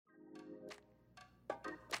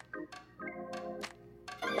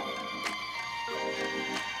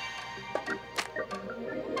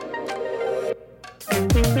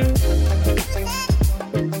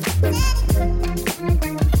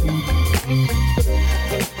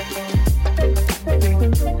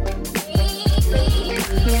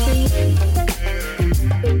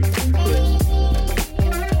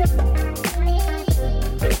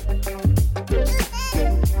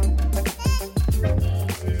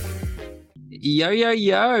Yo, yo,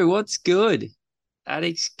 yo, what's good?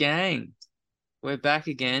 Addicts gang. We're back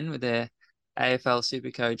again with the AFL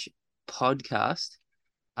SuperCoach podcast.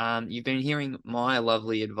 You've been hearing my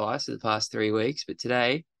lovely advice for the past 3 weeks, but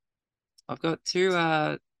today I've got two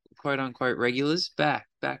quote unquote regulars back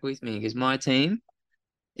with me because my team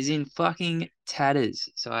is in fucking tatters.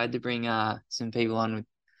 So I had to bring some people on with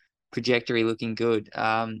trajectory looking good.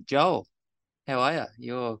 Joel, how are you?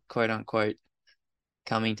 You're quote unquote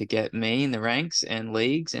coming to get me in the ranks and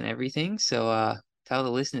leagues and everything. So tell the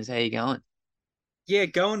listeners how you going. Yeah,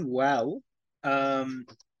 going well. Um,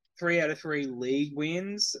 3 out of 3 league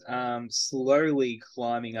wins. Slowly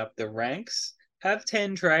climbing up the ranks. Have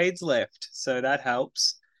 10 trades left, so that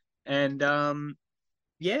helps. And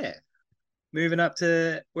yeah, moving up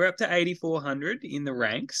to we're up to 8,400 in the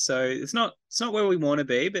ranks. So it's not where we want to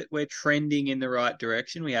be, but we're trending in the right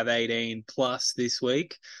direction. We have 18 plus this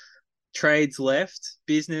week. Trades left.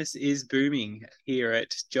 Business is booming here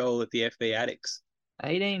at Joel at the FB Addicts.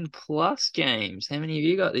 18 plus games. How many have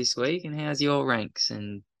you got this week and how's your ranks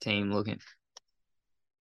and team looking?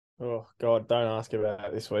 Oh God, don't ask about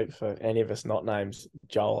it this week for any of us not named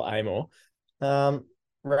Joel Amor. Um,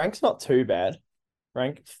 Rank's not too bad.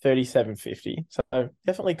 Rank 3750, so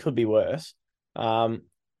definitely could be worse. Um,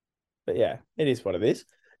 but yeah, it is what it is.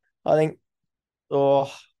 I think.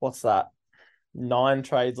 Oh, what's that? 9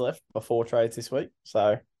 trades left, or 4 trades this week,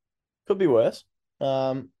 so could be worse.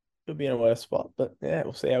 Could be in a worse spot, but yeah,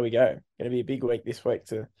 we'll see how we go. Going to be a big week this week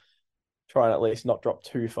to try and at least not drop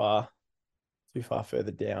too far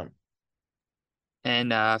further down.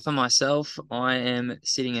 And for myself, I am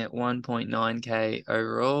sitting at 1.9k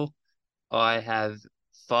overall. I have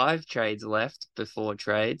 5 trades left before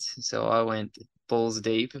trades. So I went balls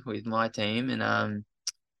deep with my team and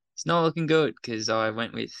it's not looking good because I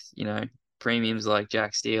went with, premiums like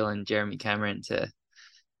Jack Steele and Jeremy Cameron to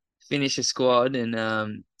finish a squad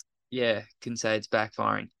and yeah, can say it's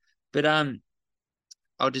backfiring. But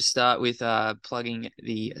I'll just start with plugging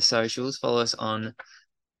the socials. Follow us on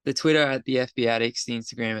the Twitter at the FB Addicts, the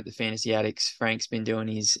Instagram at the Fantasy Addicts. Frank's been doing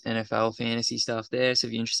his NFL fantasy stuff there. So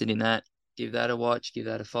if you're interested in that, give that a watch, give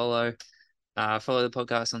that a follow. Follow the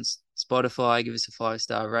podcast on Spotify, give us a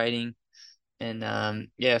 5-star rating. And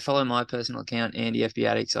yeah, follow my personal account, Andy FB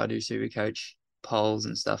Addicts. I do super coach polls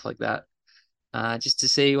and stuff like that. Just to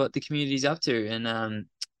see what the community's up to. And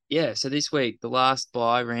yeah, so this week, the last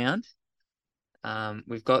buy round.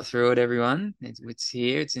 We've got through it, everyone. It's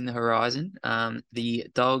here. It's in the horizon. The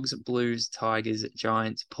Dogs, Blues, Tigers,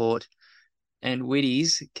 Giants, Port, and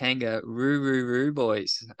Whitties, Kangaroo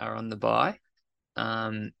boys are on the bye.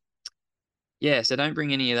 Um, yeah, so don't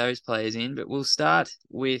bring any of those players in, but we'll start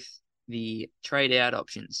with the trade out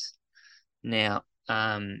options. Now,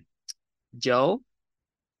 Joel,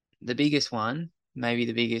 the biggest one, maybe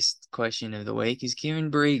the biggest question of the week is Kieran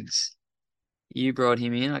Briggs. You brought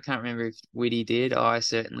him in. I can't remember if Whitty did. I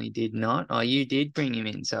certainly did not. Oh, you did bring him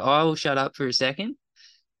in. So I will shut up for a second.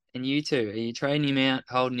 And you too. Are you trading him out,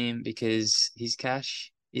 holding him because his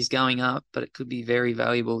cash is going up, but it could be very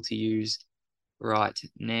valuable to use right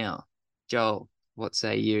now? Joel, what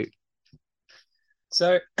say you?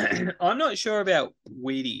 So I'm not sure about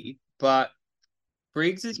Weedy, but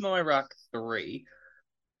Briggs is my ruck 3.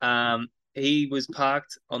 He was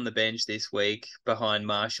parked on the bench this week behind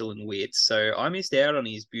Marshall and Witts, so I missed out on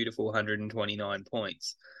his beautiful 129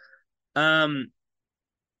 points. Um,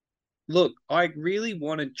 Look, I really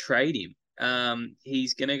want to trade him.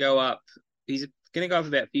 He's gonna go up. He's gonna go up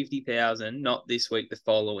about 50,000, not this week, the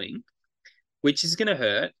following, which is gonna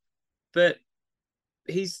hurt. But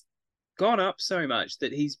he's gone up so much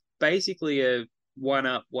that he's basically a one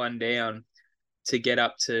up, one down to get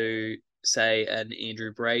up to, say, an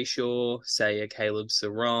Andrew Brayshaw, say a Caleb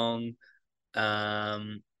Sarong,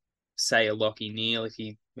 um, say a Lockie Neal if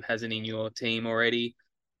he hasn't in your team already.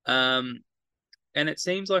 Um, and it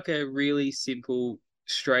seems like a really simple,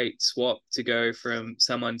 straight swap to go from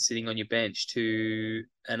someone sitting on your bench to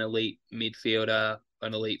an elite midfielder,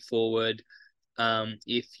 an elite forward,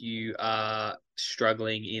 if you are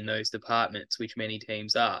struggling in those departments, which many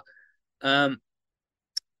teams are. Um,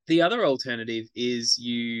 the other alternative is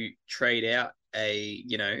you trade out a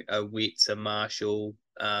Witts, a Marshall.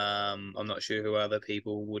 I'm not sure who other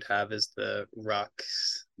people would have as the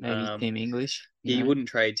rucks. Maybe Tim English, Yeah, you wouldn't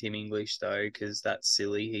trade Tim English though, because that's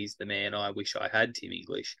silly. He's the man. I wish I had Tim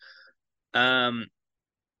English. Um,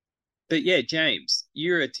 but yeah, James,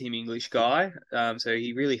 you're a Tim English guy. So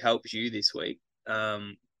he really helps you this week.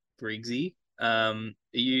 Briggsy. Are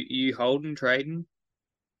you holding trading?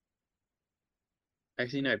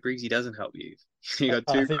 Actually, no, Briggsy doesn't help you. You got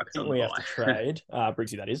I two think bucks on the we have to buy. trade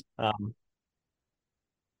Briggsy, that is.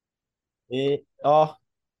 Oh,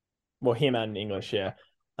 well, him and English, yeah.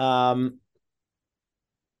 Um,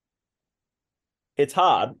 it's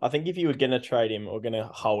hard. I think if you were gonna trade him or gonna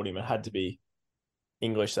hold him, it had to be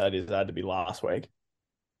English. That is, it had to be last week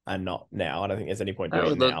and not now. I don't think there's any point That doing it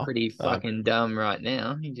would look now. pretty fucking dumb right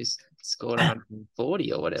now. He just scored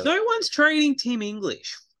 140 or whatever. No one's trading Team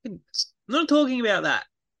English. I'm not talking about that.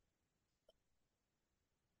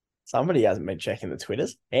 Somebody hasn't been checking the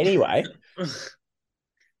Twitters. Anyway,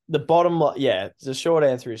 the bottom line, yeah, the short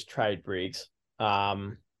answer is trade Briggs.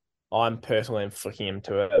 I'm personally flicking him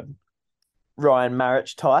to a Ryan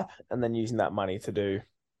Marich type and then using that money to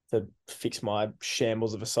fix my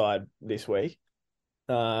shambles of a side this week.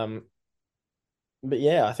 But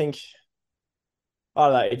yeah, I think I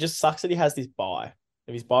don't know. It just sucks that he has this buy.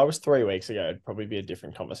 If his buy was 3 weeks ago, it'd probably be a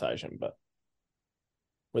different conversation. But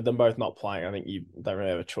with them both not playing, I think you don't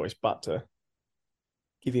really have a choice but to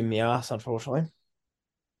give him the ass, unfortunately.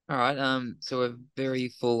 All right. So we're very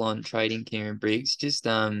full on trading Kieran Briggs. Just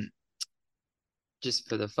for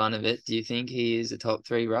the fun of it, do you think he is a top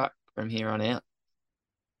three ruck from here on out?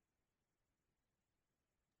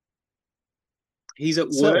 He's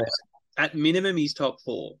at Certainly, worst. At minimum, he's top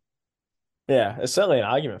four. yeah, there's certainly an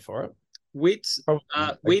argument for it. Wits, Probably a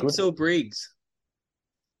good. Wits or Briggs?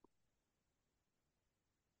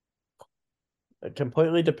 It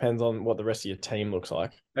completely depends on what the rest of your team looks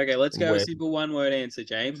like. Okay, let's go a Where, simple one-word answer,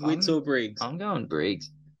 James. Wits or Briggs? I'm going Briggs.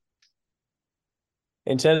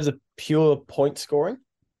 in terms of pure point scoring,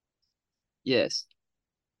 Yes.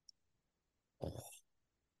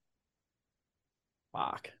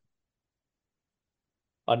 fuck.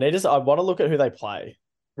 I want to look at who they play.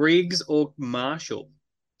 Briggs or Marshall?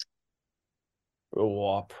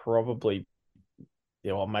 Or probably,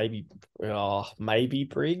 or maybe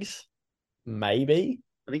Briggs. Maybe.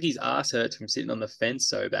 I think his ass hurts from sitting on the fence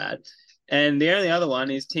so bad. And the only other one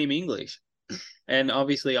is Team English. And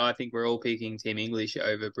obviously, I think we're all picking Team English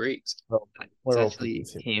over Briggs. Well, It's we're all actually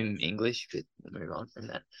picking him English, but we'll move on from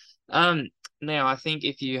that. Now I think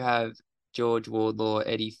if you have George Wardlaw,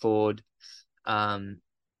 Eddie Ford,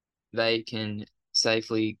 they can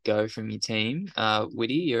safely go from your team.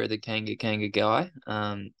 Whitty, you're the Kanga guy.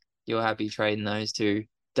 You're happy trading those two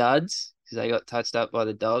duds because they got touched up by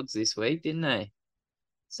the dogs this week, didn't they?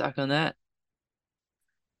 Suck on that.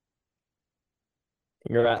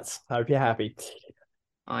 Congrats. Hope you're happy.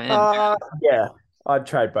 I am. Yeah, I'd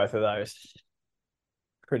trade both of those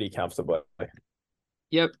pretty comfortably.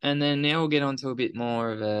 Yep. And then now we'll get on to a bit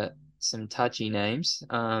more of some touchy names.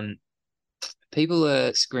 People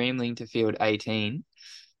are scrambling to field 18.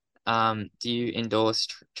 Do you endorse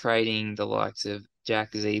trading the likes of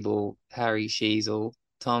Jack Zeeble, Harry Sheasel,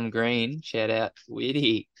 Tom Green? Shout out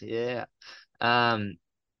Whitty. Yeah. Um,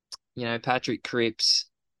 Patrick Cripps,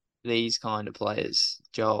 these kind of players.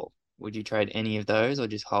 Joel, would you trade any of those or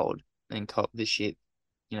just hold and cop the shit,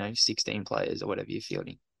 16 players or whatever you're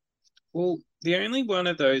fielding? Well, the only one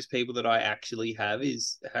of those people that I actually have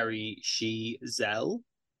is Harry Sheasel.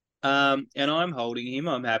 And I'm holding him.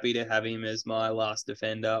 I'm happy to have him as my last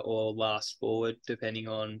defender or last forward, depending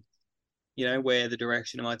on, where the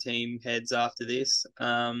direction of my team heads after this.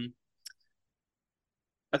 I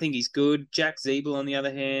think he's good. Jack Zeeble, on the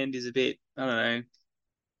other hand, is a bit, I don't know,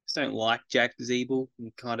 just don't like Jack Zeeble.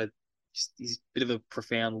 He's a bit of a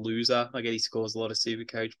profound loser. I get he scores a lot of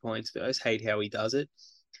SuperCoach points, but I just hate how he does it.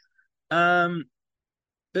 Um,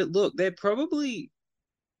 but look, they're probably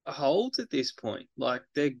holds at this point. Like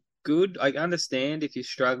they're good. I understand if you're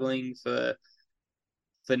struggling for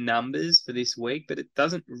numbers for this week, but it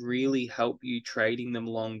doesn't really help you trading them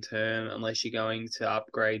long term unless you're going to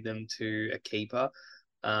upgrade them to a keeper,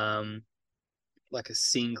 like a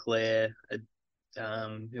Sinclair.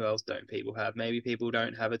 Who else don't people have? Maybe people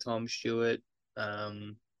don't have a Tom Stewart. But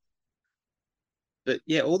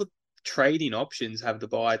yeah, all the trading options have the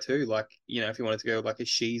buy too. Like, if you wanted to go like a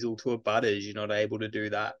Sheasel to a Butters, you're not able to do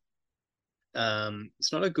that.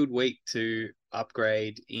 It's not a good week to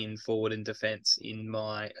upgrade in forward and defense, in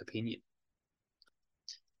my opinion.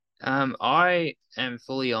 I am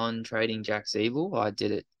fully on trading Jack Zeeble. I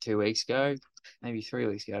did it 2 weeks ago, maybe 3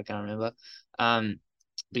 weeks ago. I can't remember.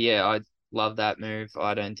 But yeah, I love that move.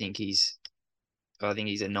 I think he's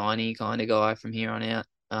a 90 kind of guy from here on out.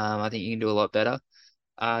 I think you can do a lot better.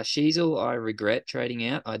 Sheasel, I regret trading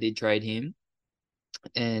out. I did trade him.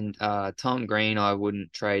 And Tom Green, I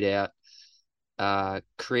wouldn't trade out.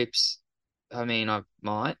 Cripps, I mean, I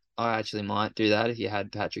actually might do that if you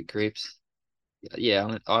had Patrick Cripps.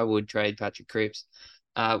 Yeah, I would trade Patrick Cripps.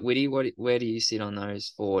 Whitty, where do you sit on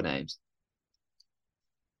those four names?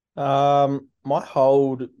 My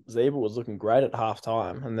hold Zebra was looking great at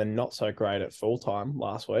halftime and then not so great at full time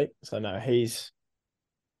last week. So no, he's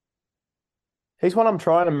one I'm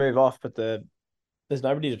trying to move off, but there's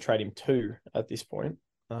nobody to trade him to at this point.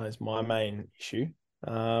 Is my main issue.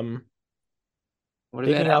 Um, What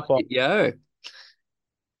about Picking up on Yo?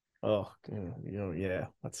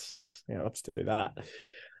 let's do that.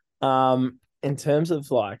 In terms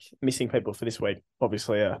of like missing people for this week,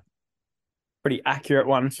 obviously a pretty accurate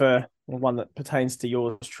one for one that pertains to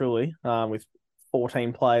yours truly, with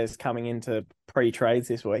 14 players coming into pre-trades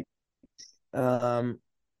this week. So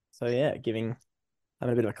yeah, having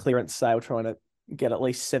a bit of a clearance sale, trying to get at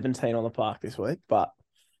least 17 on the park this week. But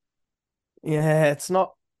yeah, it's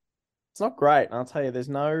not great. I'll tell you, there's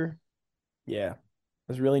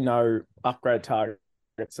really no upgrade targets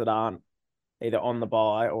that aren't either on the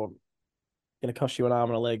buy or going to cost you an arm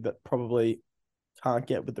and a leg that probably can't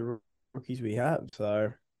get with the rookies we have.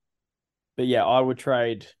 So, but yeah, I'd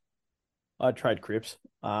trade Cripps.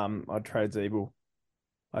 I'd trade Zeeble.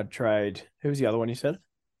 I'd trade, who was the other one you said?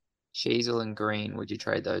 Sheasel and Green. Would you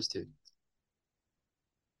trade those two?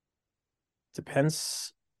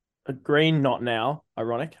 Depends. Green, not now.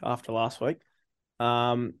 Ironic after last week.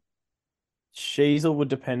 Um, Sheasel would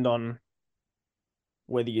depend on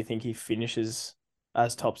whether you think he finishes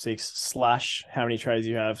as top six, slash how many trades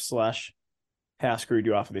you have, slash how screwed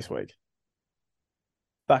you are for this week.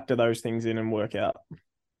 Factor those things in and work out.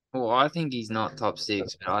 Well, I think he's not top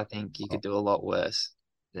six, but I think you could do a lot worse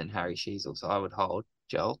than Harry Sheasel. So I would hold.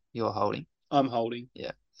 Joel, you're holding. I'm holding.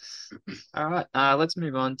 Yeah. All right. Let's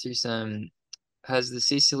move on to some. Has the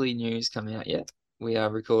Sicily news come out yet? We are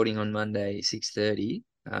recording on Monday, 6:30.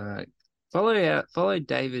 Follow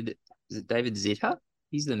David. Is it David Zitter?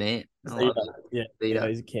 He's the man. I love Yeah, Zitter.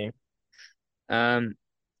 he's a king. Um,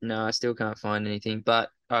 no, I still can't find anything. But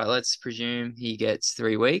all right, let's presume he gets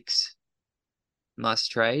 3 weeks. Must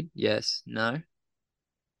trade? Yes. No.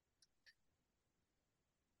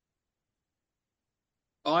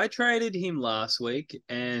 I traded him last week,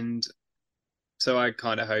 and so I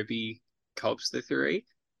kind of hope he cops the three.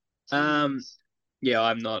 Um, yeah,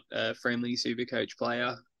 I'm not a friendly SuperCoach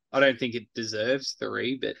player. I don't think it deserves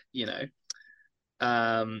three, but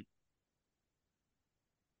um,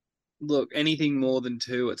 look, anything more than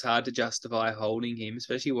two, it's hard to justify holding him,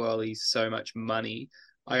 especially while he's so much money.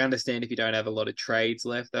 I understand if you don't have a lot of trades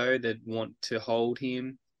left, though, that want to hold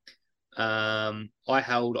him. I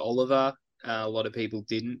held Oliver. A lot of people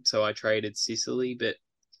didn't, so I traded Sicily. But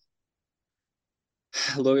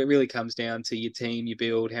look, it really comes down to your team you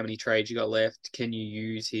build, how many trades you got left. Can you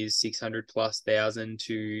use his 600 plus thousand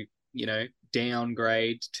to,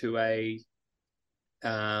 downgrade to a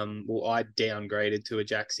well, I downgraded to a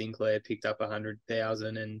Jack Sinclair, picked up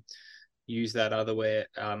 100,000 and used that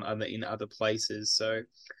in other places. So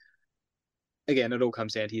again, it all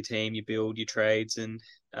comes down to your team, you build, your trades, and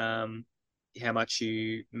how much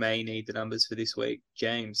you may need the numbers for this week.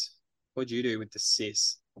 James, what'd you do with the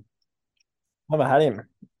sis? Never had him.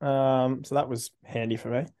 So that was handy for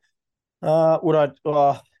me. Would I?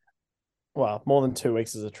 Well, more than 2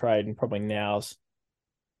 weeks is a trade, and probably now's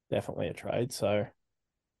definitely a trade. So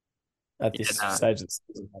at this Yeah, stage of the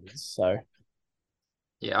season, that is. So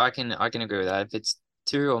yeah, I can agree with that. If it's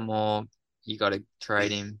two or more, you got to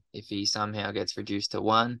trade him. If he somehow gets reduced to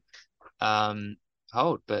one, um,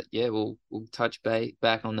 hold. But yeah, we'll touch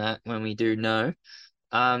back on that when we do know.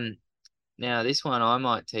 Um, Now this one I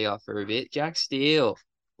might tee off for a bit. Jack Steele.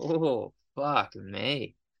 Oh, fuck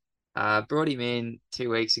me. Brought him in 2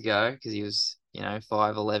 weeks ago because he was,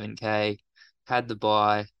 511K, had the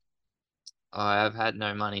buy. I have had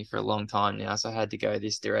no money for a long time now, so I had to go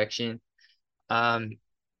this direction. Um,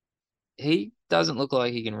 he doesn't look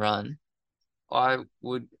like he can run. I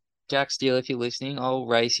would, Jack Steele, if you're listening, I'll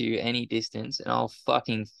race you any distance and I'll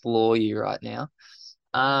fucking floor you right now.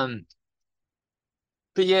 Um,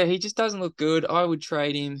 but yeah, he just doesn't look good. I would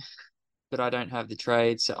trade him, but I don't have the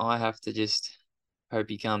trade, so I have to just hope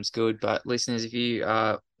he comes good. But listeners, if you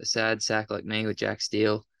are a sad sack like me with Jack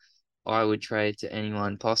Steele, I would trade to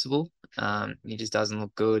anyone possible. He just doesn't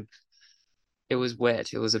look good. It was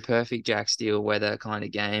wet. It was a perfect Jack Steele weather kind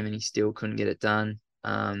of game, and he still couldn't get it done.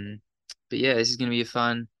 But yeah, this is going to be a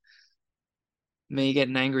fun me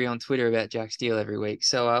getting angry on Twitter about Jack Steele every week.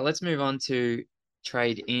 So let's move on to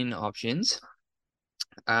trade in options.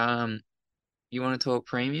 You want to talk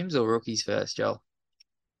premiums or rookies first, Joel?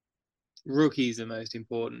 Rookies are most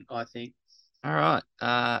important, I think. All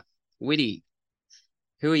right. Witty,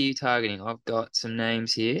 who are you targeting? I've got some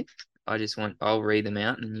names here. I'll read them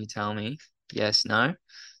out and you tell me yes, no.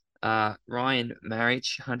 Ryan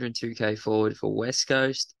Marich, 102k forward for West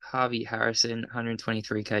Coast. Harvey Harrison,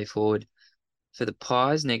 123k forward for the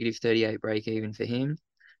Pies, negative 38 break even for him.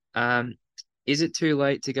 Is it too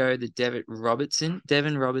late to go the Devon Robertson,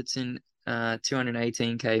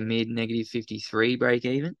 218k mid, negative 53 break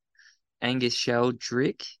even. Angus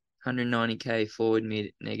Sheldrick, 190k forward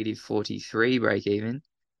mid, negative 43 break even.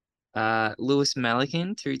 Lewis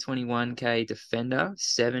Malikan, 221k defender,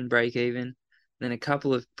 7 break even. Then a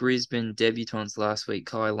couple of Brisbane debutants last week,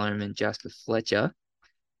 Kai Loman, Jasper Fletcher.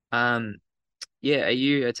 Yeah, are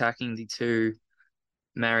you attacking the two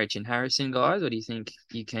Marriage and Harrison guys, or do you think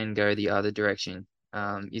you can go the other direction?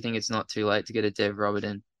 You think it's not too late to get a Dev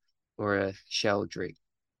Robertson or a Sheldrick?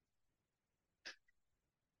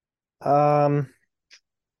 Um,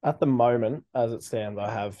 at the moment, as it stands, I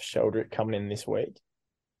have Sheldrick coming in this week.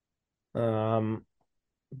 But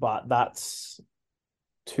that's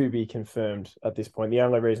to be confirmed at this point. The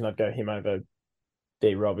only reason I'd go him over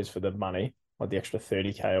D Rob is for the money, like the extra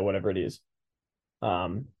 30k or whatever it is.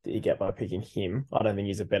 That you get by picking him. I don't think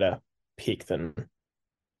he's a better pick than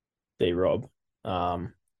D Rob. I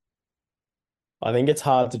think it's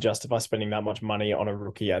hard to justify spending that much money on a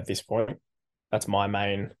rookie at this point. That's my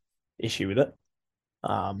main issue with it.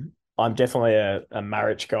 I'm definitely a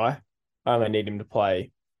marriage guy. I only need him to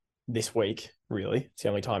play this week, really. It's the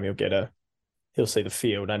only time he'll see the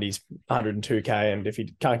field, and he's 102k, and if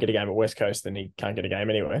he can't get a game at West Coast, then he can't get a game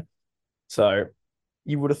anyway. So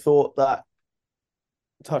you would have thought that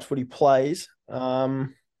touch what he plays.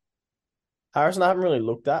 Harrison, I haven't really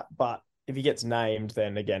looked at, but if he gets named,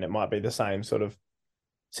 then again, it might be the same sort of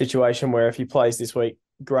situation where if he plays this week,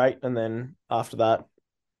 great, and then after that,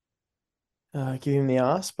 give him the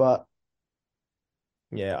ass. But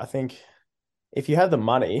yeah, I think if you have the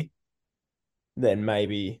money, then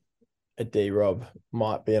maybe a D Rob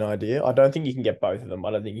might be an idea. I don't think you can get both of them.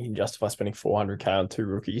 I don't think you can justify spending 400k on two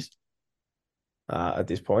rookies at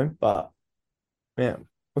this point. But yeah,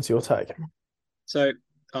 what's your take? So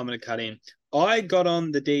I'm going to cut in. I got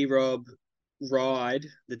on the D Rob ride,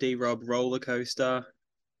 the D Rob roller coaster.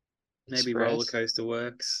 Maybe Express. roller coaster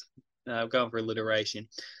works. I'm going for alliteration.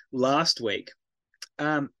 Last week,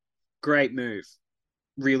 great move,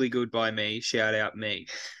 really good by me. Shout out me.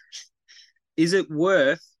 Is it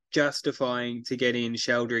worth justifying to get in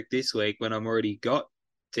Sheldrick this week when I'm already got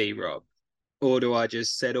D Rob, or do I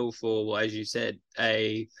just settle for, well, as you said,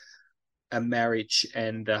 a marriage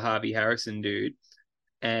and the Harvey Harrison dude,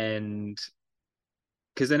 and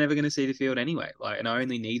because they're never going to see the field anyway. Like, and I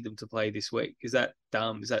only need them to play this week. Is that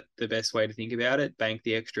dumb? Is that the best way to think about it? Bank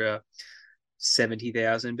the extra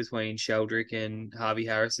 70,000 between Sheldrick and Harvey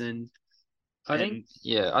Harrison. I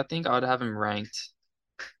think I'd have him ranked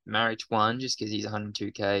Marriage 1 just because he's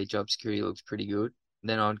 102k, job security looks pretty good.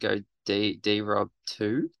 Then I'd go D Rob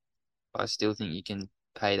 2. I still think you can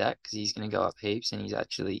pay that because he's going to go up heaps and he's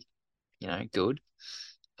actually, good.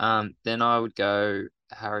 Then I would go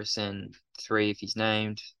Harrison 3 if he's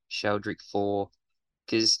named, Sheldrick 4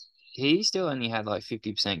 because he still only had like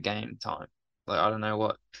 50% game time. Like, I don't know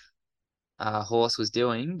what Horse was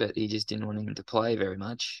doing, but he just didn't want him to play very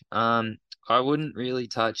much. I wouldn't really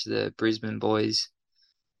touch the Brisbane boys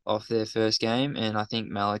off their first game, and I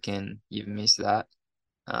think Malikan, you've missed that.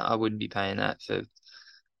 I wouldn't be paying that for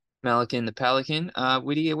Malikan the Pelican.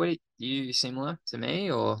 Whittier, what are you similar to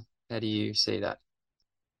me, or how do you see that?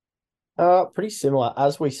 Pretty similar.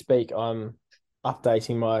 As we speak, I'm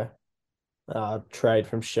updating my trade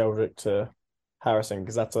from Sheldrick to Harrison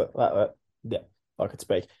because yeah, I could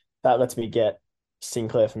speak. That lets me get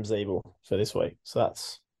Sinclair from Zeeble for this week, so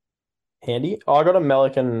that's handy. I got a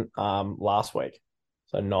Melican last week,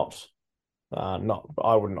 so not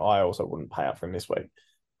I also wouldn't pay up for him this week.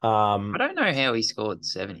 I don't know how he scored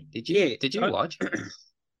 70. Did you? Yeah, Did you watch?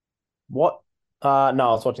 What? No, I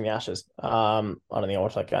was watching the Ashes. I don't think I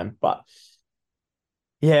watched that game, but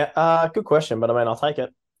yeah, good question. But I mean, I'll take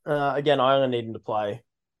it. Again, I only need him to play.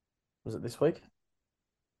 Was it this week?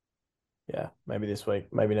 Yeah, maybe this week,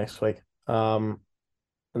 maybe next week. And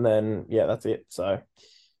then yeah, that's it. So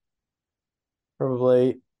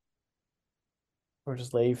probably we'll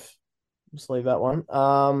just leave that one.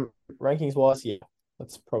 Rankings wise, yeah,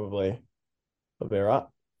 that's probably all right.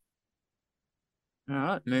 All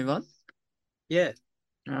right, move on. Yeah.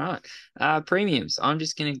 All right. Premiums. I'm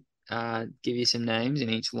just gonna give you some names in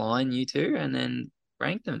each line, you two, and then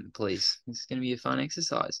rank them, please. It's gonna be a fun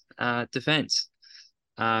exercise. Defense.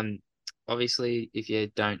 Um, Obviously, if you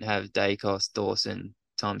don't have Dacos, Dawson,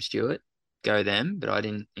 Tom Stewart, go them, but I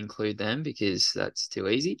didn't include them because that's too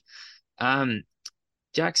easy.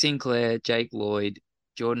 Jack Sinclair, Jake Lloyd,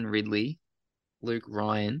 Jordan Ridley, Luke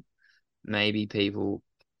Ryan, maybe people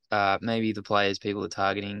maybe the players people are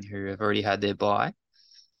targeting who have already had their bye.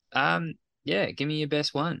 Yeah, give me your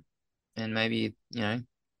best one, and maybe 10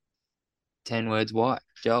 words why.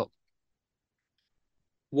 Joel.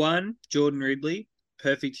 One, Jordan Ridley,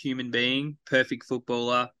 perfect human being, perfect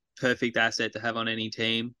footballer, perfect asset to have on any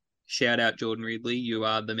team. Shout out Jordan Ridley, you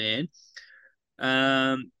are the man.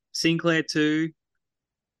 Sinclair two.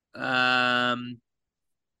 I'm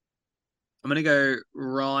gonna go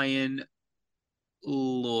Ryan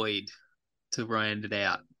Lloyd to round it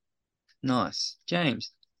out. Nice.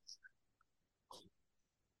 James.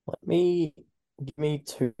 Give me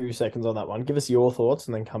 2 seconds on that one. Give us your thoughts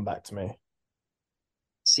and then come back to me.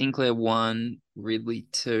 Sinclair 1, Ridley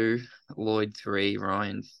 2, Lloyd 3,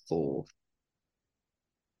 Ryan 4.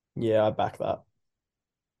 Yeah, I back that.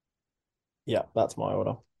 Yeah, that's my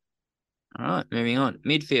order. All right, moving on.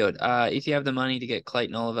 Midfield. If you have the money to get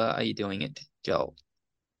Clayton Oliver, are you doing it, Joel?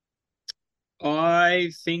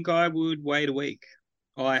 I think I would wait a week.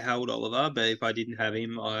 I held Oliver, but if I didn't have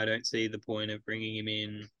him, I don't see the point of bringing him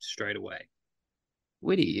in straight away.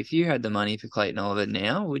 Whitty, if you had the money for Clayton Oliver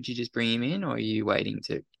now, would you just bring him in, or are you waiting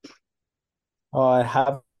to? I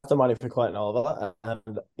have the money for Clayton Oliver,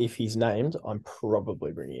 and if he's named, I'm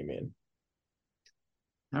probably bringing him in.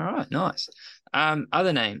 All right, nice.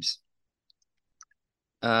 Other names.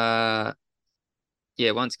 Yeah,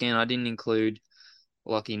 once again, I didn't include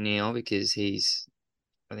Lockie Neal because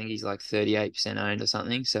I think he's like 38% owned or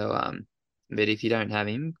something. So, but if you don't have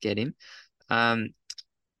him, get him.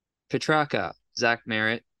 Petrarca, Zach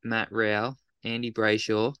Merritt, Matt Rowell, Andy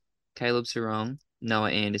Brayshaw, Caleb Sarong,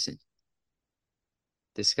 Noah Anderson.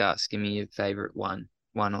 Discuss. Give me your favorite one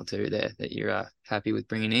or two there that you're happy with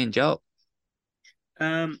bringing in, Joel.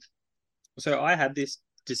 So I had this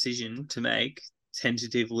decision to make.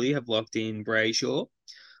 Tentatively, have locked in Brayshaw,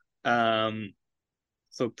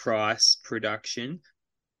 for price production.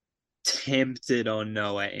 Tempted on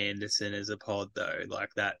Noah Anderson as a pod though. Like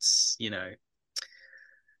that's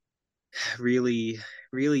really,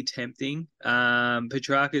 really tempting.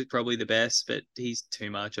 Petrarca is probably the best, but he's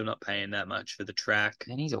too much. I'm not paying that much for the track.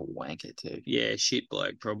 And he's a wanker too. Yeah, shit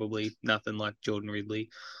bloke, probably. Nothing like Jordan Ridley.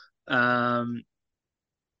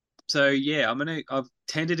 So yeah, I've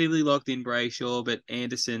tentatively locked in Brayshaw, but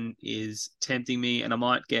Anderson is tempting me, and I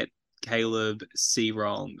might get Caleb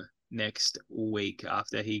Wrong next week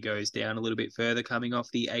after he goes down a little bit further, coming off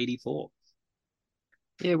the 84.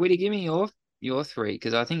 Yeah, Whitty, give me your three,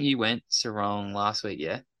 because I think you went Sarong last week,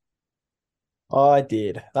 yeah? I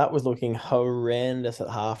did. That was looking horrendous at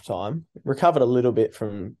halftime. Recovered a little bit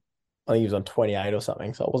from, I think he was on 28 or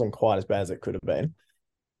something, so it wasn't quite as bad as it could have been.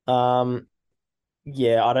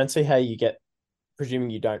 Yeah, I don't see how you get,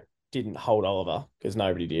 presuming you didn't hold Oliver, because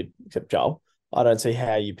nobody did except Joel. I don't see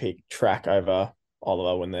how you pick track over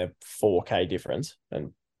Oliver when they're 4K difference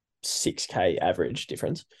and 6K average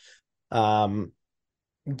difference. Given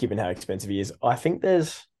how expensive he is. I think I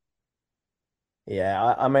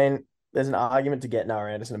mean, there's an argument to get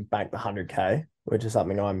Noah Anderson and bank the 100K, which is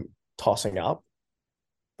something I'm tossing up.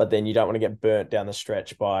 But then you don't want to get burnt down the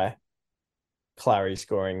stretch by Clary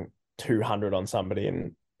scoring 200 on somebody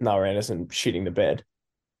and Noah Anderson shitting the bed.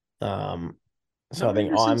 So I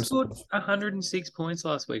think I'm scored 106 points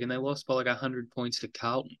last week, and they lost by like 100 points to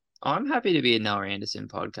Carlton. I'm happy to be a Noah Anderson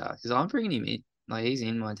podcast because I'm bringing him in. Like, he's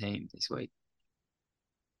in my team this week.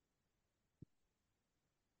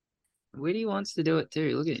 Whitty wants to do it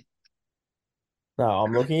too. Look at him. No,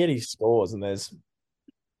 I'm looking at his scores and there's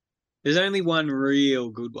only one real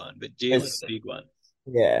good one, but Jaylen's a big one.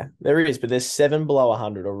 Yeah, there is, but there's 7 below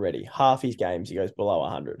 100 already. Half his games he goes below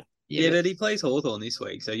 100. Yeah, but he plays Hawthorn this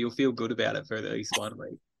week, so you'll feel good about it for at least 1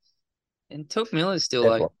 week. And Took Miller's still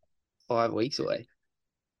like 5 weeks away.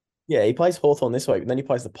 Yeah, he plays Hawthorn this week, and then he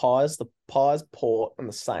plays the Pies, Port, and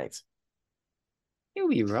the Saints. He'll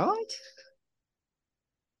be right.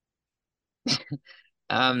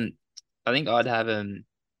 I think I'd have him.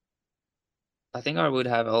 I think I would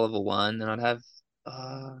have Oliver 1, and I'd have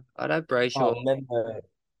Brayshaw.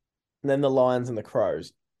 And then the Lions and the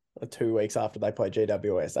Crows are 2 weeks after they play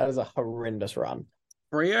GWS. That is a horrendous run.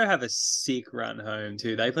 Freo have a sick run home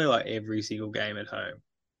too. They play like every single game at home.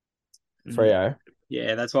 Freo.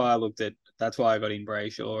 Yeah, that's why I got in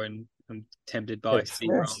Brayshaw, and I'm tempted by Wrong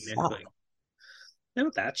next week. They're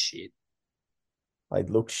not that shit. They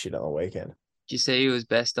looked shit on the weekend. Did you see who was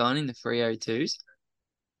best on in the Freo 2s?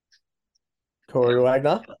 Corey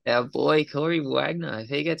Wagner? Our boy Corey Wagner. If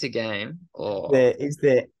he gets a game, is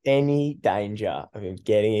there any danger of him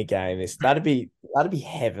getting a game that'd be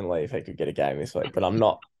heavenly if he could get a game this week, but I'm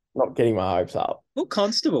not not getting my hopes up. Well,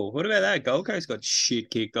 Constable, what about that? Gold Coast got shit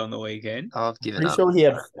kicked on the weekend. I've given Pretty up. sure he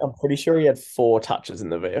had. I'm pretty sure he had 4 touches in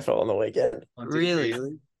the VFL on the weekend. Oh, did he Really?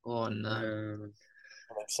 really? Oh no.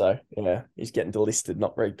 I think so yeah, he's getting delisted,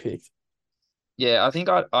 not re-picked. Yeah, I think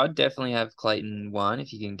I'd definitely have Clayton 1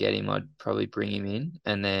 if you can get him. I'd probably bring him in,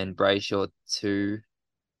 and then Brayshaw 2.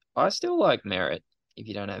 I still like Merritt if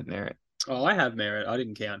you don't have Merritt. Oh, I have Merritt. I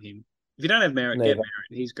didn't count him. If you don't have Merritt, get Neither. Merritt.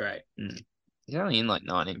 He's great. He's only in like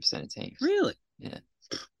 19% of teams. Really? Yeah.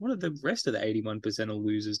 What are the rest of the 81% of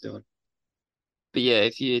losers doing? But yeah,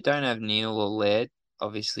 if you don't have Neil or Laird,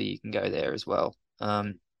 obviously you can go there as well.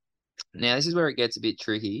 Now this is where it gets a bit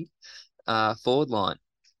tricky. Forward line.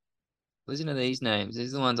 Listen to these names.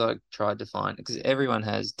 These are the ones I tried to find because everyone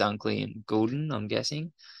has Dunkley and Goulden, I'm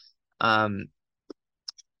guessing. Um,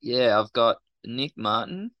 yeah, I've got Nick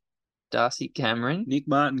Martin, Darcy Cameron, Nick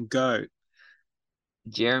Martin, go.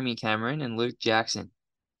 Jeremy Cameron, and Luke Jackson.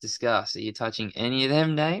 Discuss. Are you touching any of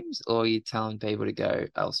them names or are you telling people to go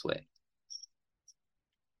elsewhere?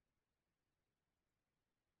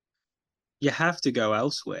 You have to go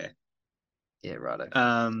elsewhere. Yeah, righto.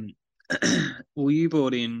 Well, you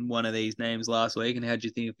brought in one of these names last week, and how do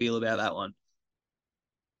you feel about that one?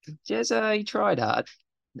 Jezza, he tried hard.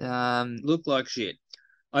 Looked like shit.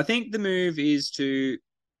 I think the move is to.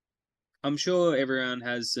 I'm sure everyone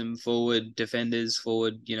has some forward defenders,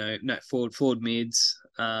 forward mids.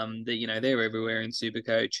 That they're everywhere in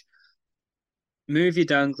SuperCoach. Move your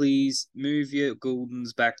Dunkleys, move your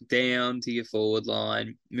Gouldens back down to your forward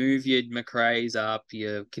line, move your McRae's up,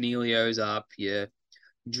 your Canelio's up, your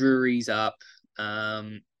Drury's up,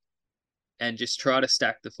 and just try to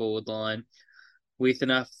stack the forward line with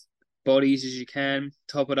enough bodies as you can.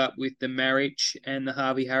 Top it up with the Marich and the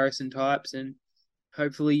Harvey Harrison types, and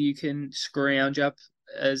hopefully you can scrounge up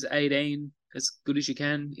as 18 as good as you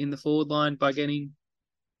can in the forward line by getting,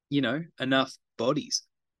 enough bodies.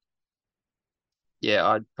 Yeah,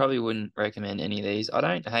 I probably wouldn't recommend any of these. I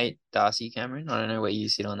don't hate Darcy Cameron. I don't know where you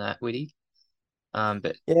sit on that, Witty.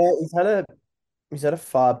 But Yeah, he's had a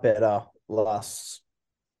far better last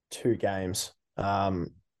 2 games.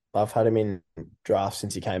 I've had him in draft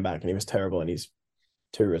since he came back, and he was terrible in his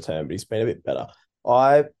 2 return, but he's been a bit better.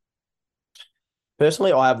 I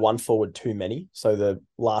personally, I have one forward too many, so the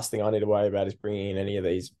last thing I need to worry about is bringing in any of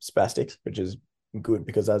these spastics, which is good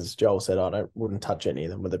because, as Joel said, wouldn't touch any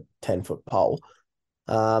of them with a 10-foot pole.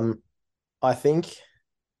 I think,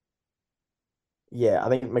 yeah, I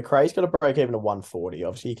think McRae's got to break even to 140.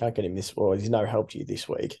 Obviously, you can't get him this, or he's no help to you this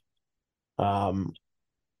week.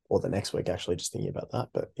 Or the next week, actually, just thinking about that.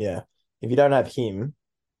 But yeah, if you don't have him,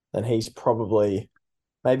 then he's probably,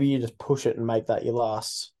 maybe you just push it and make that your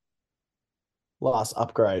last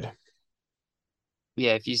upgrade.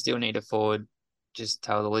 yeah, if you still need a forward, just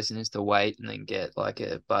tell the listeners to wait and then get like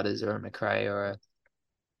a Butters or a McRae or a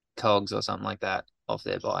Cogs or something like that off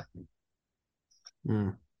their buy.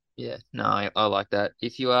 Yeah, no, I like that.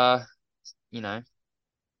 If you are,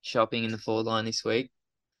 shopping in the forward line this week,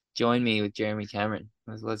 join me with Jeremy Cameron.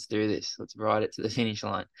 Let's do this. Let's ride it to the finish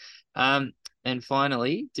line. And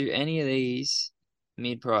finally, do any of these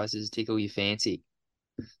mid prices tickle your fancy?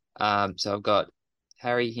 So I've got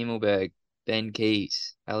Harry Himmelberg, Ben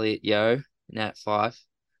Keys, Elliot Yeo, Nat Fife,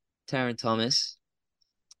 Taron Thomas,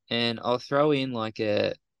 and I'll throw in like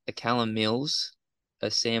a Callum Mills,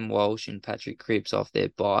 a Sam Walsh, and Patrick Cripps off their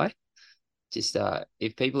buy. Just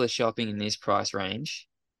if people are shopping in this price range,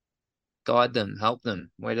 guide them, help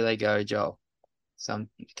them. Where do they go, Joel? Some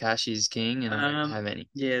cash is king, and I don't have any.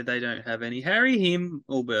 Yeah, they don't have any. Harry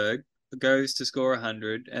Himmelberg goes to score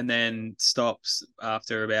 100 and then stops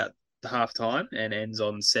after about half time and ends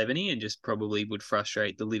on 70 and just probably would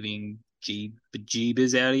frustrate the living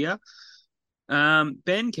jeebers out of you.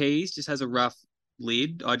 Ben Keys just has a rough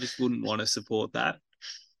lid. I just wouldn't want to support that.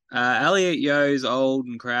 Elliot Yo's old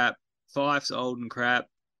and crap. Fife's old and crap.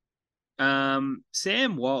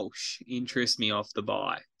 Sam Walsh interests me off the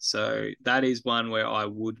buy. So that is one where I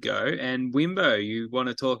would go. And Wimbo, you want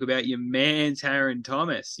to talk about your man, Taron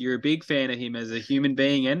Thomas. You're a big fan of him as a human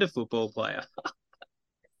being and a football player.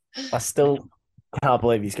 I still can't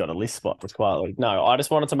believe he's got a list spot for Squad League. No, I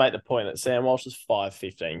just wanted to make the point that Sam Walsh is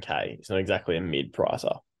 515K. He's not exactly a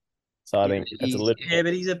mid-pricer. So I think it's a little... Yeah,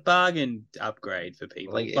 but he's a bargain upgrade for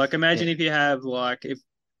people. Like imagine if you have, if,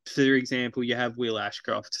 for example, you have Will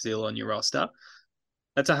Ashcroft still on your roster.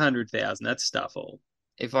 That's 100,000. That's stuff all.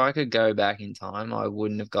 If I could go back in time, I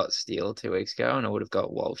wouldn't have got Steele 2 weeks ago, and I would have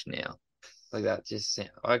got Walsh now. Like that just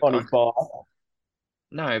on his buy.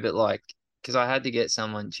 No, but because I had to get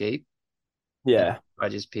someone cheap. Yeah. I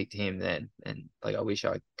just picked him then, and I wish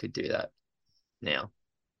I could do that now.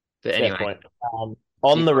 But Fair anyway, point.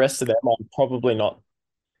 On Yeah. the rest of them, I'm probably not.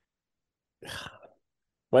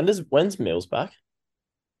 When's Mills back?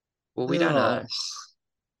 Well, we don't Oh, know.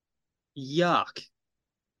 yuck.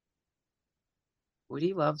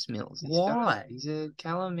 Woody loves Mills. Why? He's a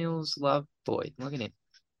Callum Mills love boy. Look at him.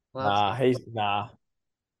 Loves Nah,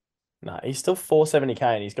 him. he's still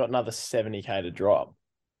 470k and he's got another 70k to drop.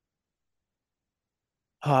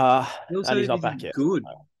 He And also he's not back isn't yet. good.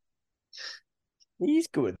 He's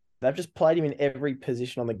good. They've just played him in every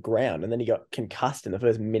position on the ground, and then he got concussed in the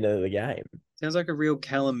first minute of the game. Sounds like a real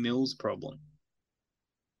Callum Mills problem.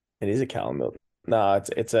 It is a Callum Mills. No,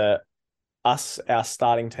 it's our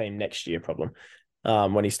starting team next year problem.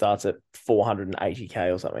 When he starts at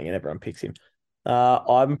 480k or something, and everyone picks him.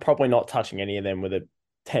 I'm probably not touching any of them with a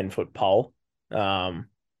 10-foot pole. Fife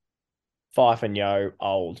and Yo,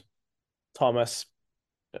 old. Thomas,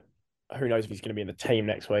 who knows if he's going to be in the team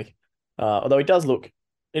next week. Although he does look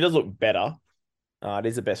better. It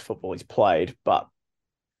is the best football he's played, but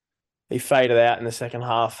he faded out in the second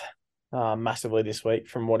half massively this week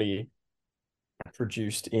from what he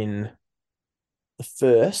produced in the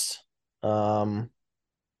first. I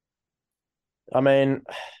mean,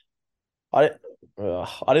 I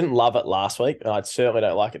I didn't love it last week, and I certainly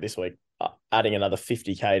don't like it this week. Adding another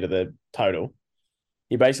 50k to the total,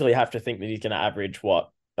 you basically have to think that he's going to average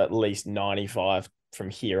at least 95 from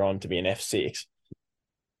here on to be an F6.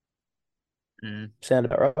 Mm. Sound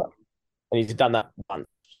about right? And he's done that once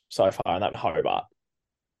so far, and that Hobart.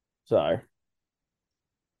 So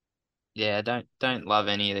Yeah, don't love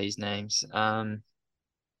any of these names. I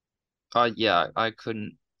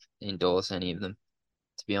couldn't endorse any of them,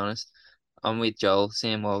 to be honest. I'm with Joel,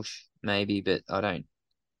 Sam Walsh, maybe, but I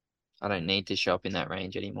don't need to shop in that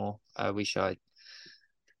range anymore. I wish I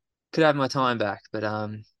could have my time back. But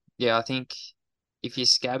yeah, I think if you're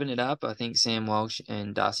scabbing it up, I think Sam Walsh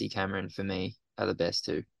and Darcy Cameron for me are the best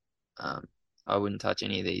two. Um, I wouldn't touch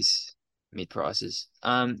any of these mid prices.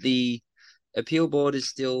 The appeal board is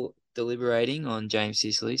still deliberating on James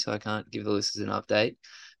Sicily, so I can't give the listeners an update.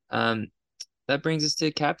 Um, that brings us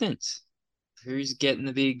to captains. Who's getting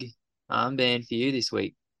the big armband for you this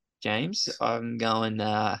week, James? I'm going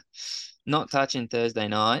not touching Thursday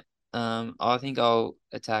night. I think I'll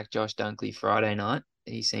attack Josh Dunkley Friday night.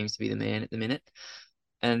 He seems to be the man at the minute.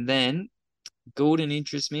 And then Goulden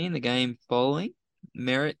interests me in the game following.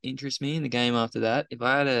 Merritt interests me in the game after that. If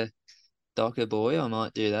I had a Docker boy, I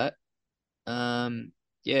might do that.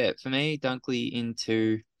 Yeah, for me, Dunkley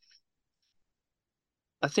into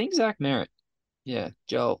I think Zach Merritt. Yeah,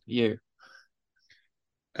 Joel, you.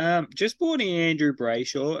 Just bought in Andrew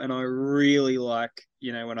Brayshaw, and I really like,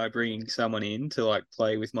 when I bring someone in to like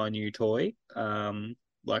play with my new toy.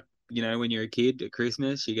 Like, when you're a kid at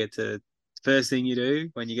Christmas, you get to first thing you do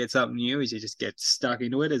when you get something new is you just get stuck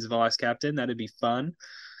into it as vice captain. That'd be fun.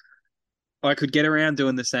 I could get around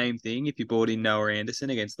doing the same thing if you brought in Noah Anderson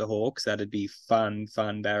against the Hawks. That'd be fun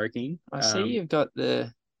barracking. I see you've got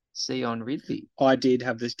the C on Ridley. I did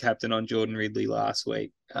have this captain on Jordan Ridley last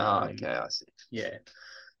week. Oh, okay, I see. Yeah.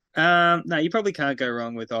 No, you probably can't go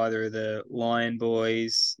wrong with either of the Lion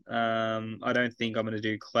boys. I don't think I'm going to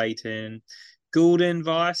do Clayton. Goulden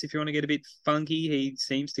Vice, if you want to get a bit funky, he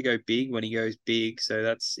seems to go big when he goes big, so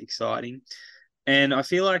that's exciting. And I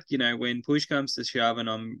feel like, when push comes to shove and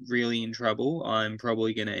I'm really in trouble, I'm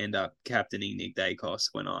probably going to end up captaining Nick Dacos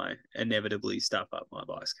when I inevitably stuff up my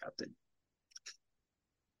vice captain.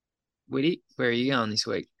 Woody, where are you going this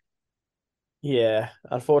week? yeah,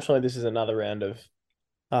 unfortunately, this is another round of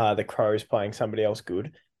the Crows playing somebody else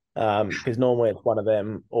good. Because normally it's one of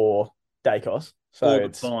them or Dacos. So Or the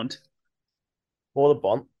it's Bond. or the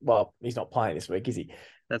Bont. Well, he's not playing this week, is he?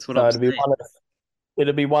 That's what So I'm it'll be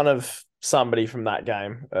saying. one of somebody from that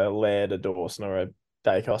game, a Laird, a Dawson, or a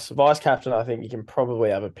Dacos. Vice captain, I think you can probably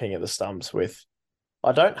have a ping at the stumps with.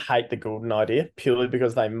 I don't hate the Goulden idea purely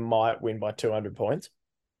because they might win by 200 points.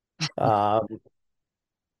 Um,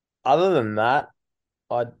 Other than that,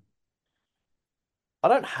 I I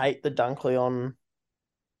don't hate the Dunkley on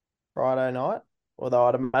Friday night, although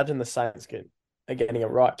I'd imagine the Saints are getting a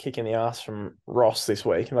right kick in the ass from Ross this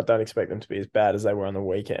week, and I don't expect them to be as bad as they were on the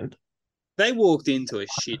weekend. They walked into a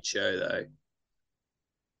shit show, though.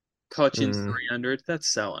 Cochin's Mm. 300. That's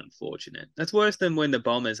so unfortunate. That's worse than when the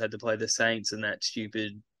Bombers had to play the Saints in that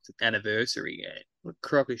stupid anniversary game. What a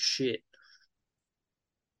crock of shit.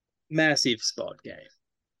 Massive spot game.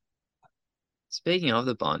 Speaking of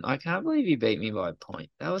the Bond, I can't believe you beat me by a point.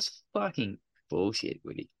 That was fucking bullshit,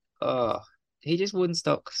 Woody. Oh, he just wouldn't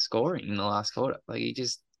stop scoring in the last quarter.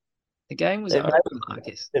 The game was It over, made,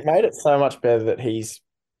 Marcus. it made it so much better that he's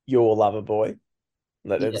your lover boy,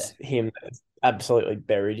 that Yeah. it's him that's absolutely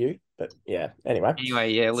buried you. But yeah, anyway.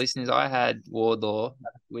 Anyway, yeah, listeners, I had Wardlaw.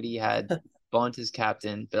 Woody had Bont as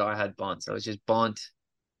captain, but I had Bont. So it was just Bont,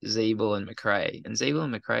 Zeeble, and McRae. And Zeeble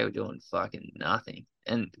and McRae were doing fucking nothing.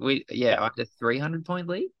 And I had a 300-point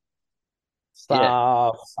lead. Yeah.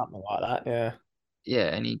 Something like that. Yeah.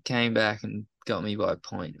 Yeah, and he came back and got me by a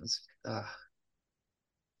point. It was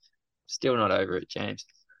still not over it, James.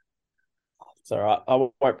 It's all right. I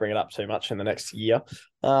won't bring it up too much in the next year.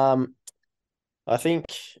 I think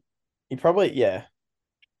you probably,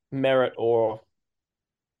 merit or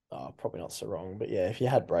probably not so wrong, but yeah, if you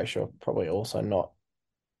had Brayshaw, probably also not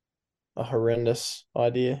a horrendous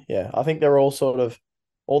idea. Yeah, I think they're all sort of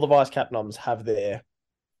all the vice captains have their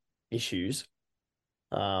issues,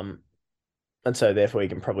 and so therefore you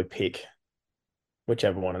can probably pick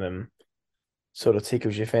whichever one of them sort of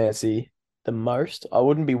tickles your fancy the most. I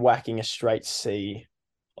wouldn't be whacking a straight C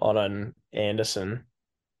on an Anderson.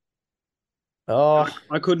 Oh,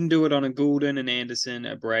 I couldn't do it on a Goulden, an Anderson,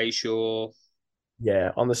 a Brayshaw.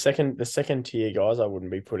 yeah, on the second tier guys, I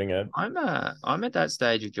wouldn't be putting a. I'm at that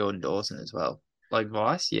stage of Jordan Dawson as well. Like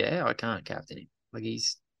Vice, yeah, I can't captain him. Like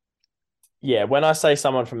he's Yeah, when I say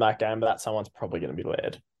someone from that game, that someone's probably going to be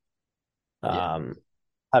led. yeah.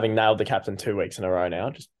 Having nailed the captain 2 weeks in a row now,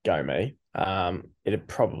 just go me. It'd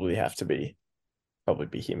probably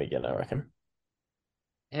be him again, I reckon.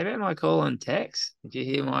 How about my call on Tex? Did you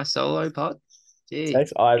hear my solo pod? Gee.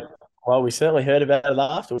 Thanks. Well, we certainly heard about it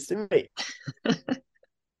afterwards, didn't we?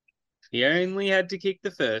 He only had to kick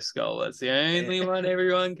the first goal. That's the only one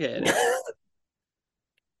everyone cared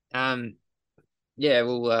about. Yeah,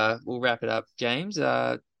 we'll wrap it up, James.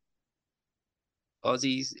 Aussies,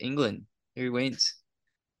 England. Who wins?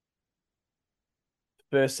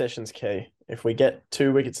 First session's key. If we get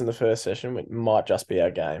 2 wickets in the first session, it might just be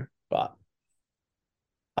our game, but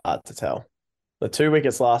hard to tell. The 2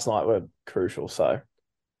 wickets last night were crucial, so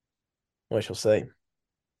we shall see.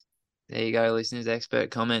 There you go, listeners.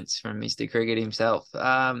 Expert comments from Mr. Cricket himself.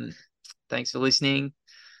 Thanks for listening.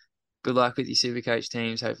 Good luck with your SuperCoach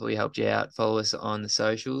teams. Hopefully helped you out. Follow us on the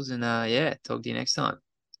socials and talk to you next time.